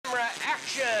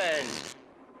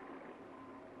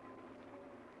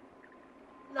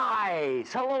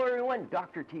Nice! Hello everyone,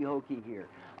 Dr. Thoke here.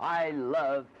 I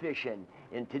love fishing.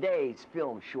 In today's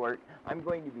film short, I'm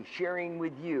going to be sharing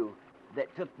with you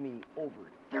that took me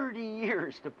over 30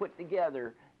 years to put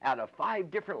together out of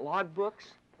 5 different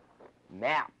logbooks,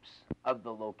 maps of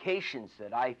the locations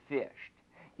that I fished.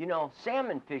 You know,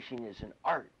 salmon fishing is an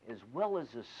art as well as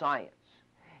a science.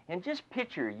 And just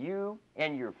picture you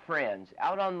and your friends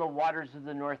out on the waters of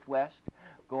the Northwest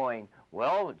going,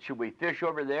 well, should we fish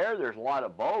over there? There's a lot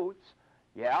of boats.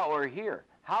 Yeah, or here.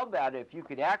 How about if you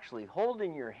could actually hold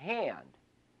in your hand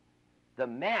the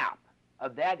map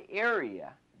of that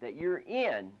area that you're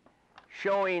in,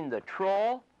 showing the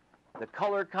troll, the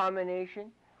color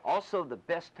combination, also the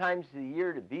best times of the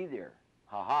year to be there.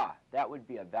 Haha, that would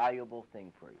be a valuable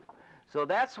thing for you. So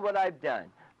that's what I've done.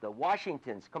 The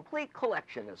Washington's complete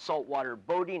collection of saltwater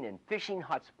boating and fishing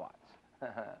hotspots.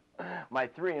 My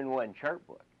 3-in-1 chart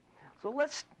book. So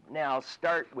let's now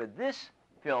start with this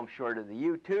film short of the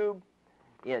YouTube.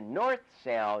 In North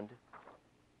Sound,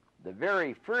 the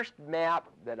very first map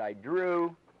that I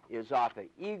drew is off of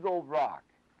Eagle Rock,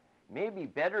 maybe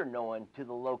better known to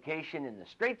the location in the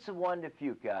Straits of Juan de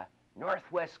Fuca,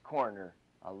 northwest corner,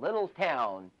 a little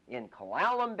town in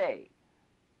Clallam Bay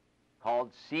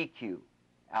called Sekiu,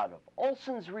 out of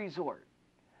Olson's Resort.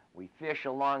 We fish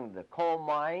along the coal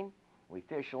mine. We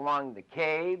fish along the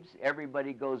caves.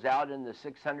 Everybody goes out in the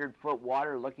 600-foot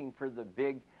water looking for the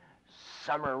big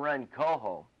summer run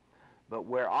coho. But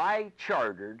where I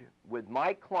chartered with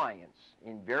my clients,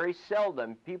 and very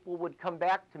seldom people would come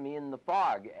back to me in the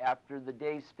fog after the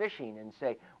day's fishing and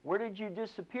say, where did you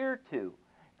disappear to?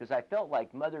 Because I felt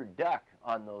like Mother Duck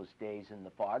on those days in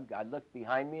the fog. I'd look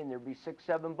behind me and there'd be 6,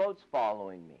 7 boats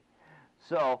following me.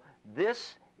 So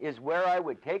this is where I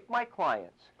would take my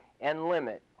clients and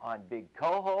limit on big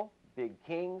coho, big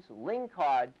kings,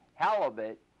 lingcod,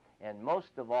 halibut, and most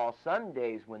of all, some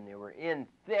days when they were in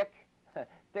thick,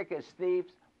 thick as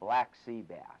thieves, black sea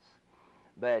bass.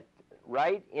 But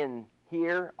right in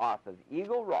here off of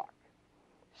Eagle Rock,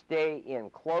 stay in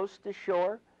close to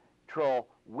shore, troll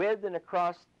with and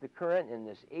across the current in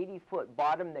this 80-foot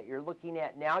bottom that you're looking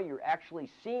at now. You're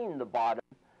actually seeing the bottom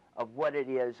of what it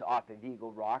is off of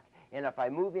Eagle Rock. And if I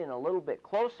move in a little bit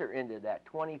closer into that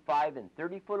 25 and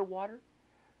 30 foot of water,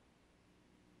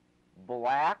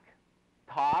 black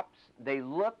tops, they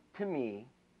look to me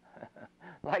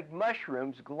like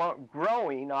mushrooms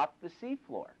growing off the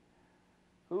seafloor.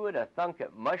 Who would have thunk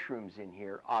up mushrooms in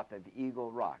here off of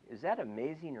Eagle Rock? Is that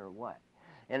amazing or what?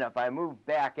 And if I move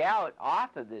back out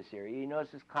off of this area, you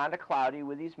notice it's kind of cloudy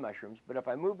with these mushrooms, but if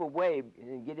I move away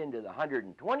and get into the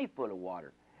 120 foot of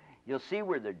water, you'll see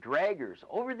where the draggers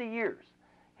over the years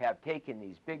have taken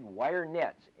these big wire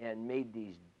nets and made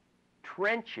these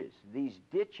trenches, these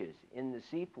ditches in the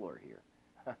seafloor here.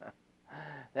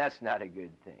 That's not a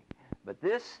good thing. But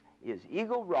this is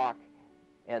Eagle Rock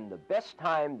and the best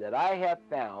time that I have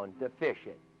found to fish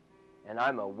it. And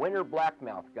I'm a winter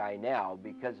blackmouth guy now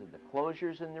because of the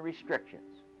closures and the restrictions.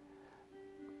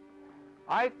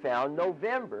 I found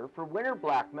November for winter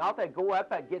blackmouth. I'd go up,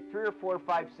 I'd get 3 or 4,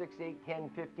 5, 6, 8, 10,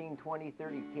 15, 20,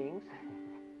 30 kings.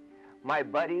 My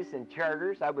buddies and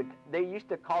charters, they used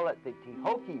to call it the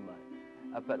Thoke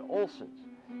month up at Olson's.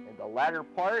 In the latter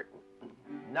part,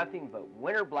 nothing but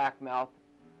winter blackmouth,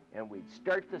 and we'd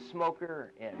start the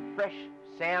smoker and fresh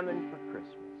salmon for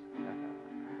Christmas.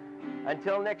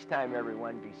 Until next time,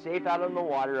 everyone, be safe out on the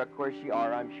water. Of course you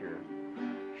are, I'm sure.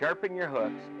 Sharpen your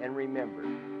hooks, and remember,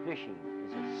 fishing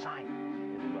is a science.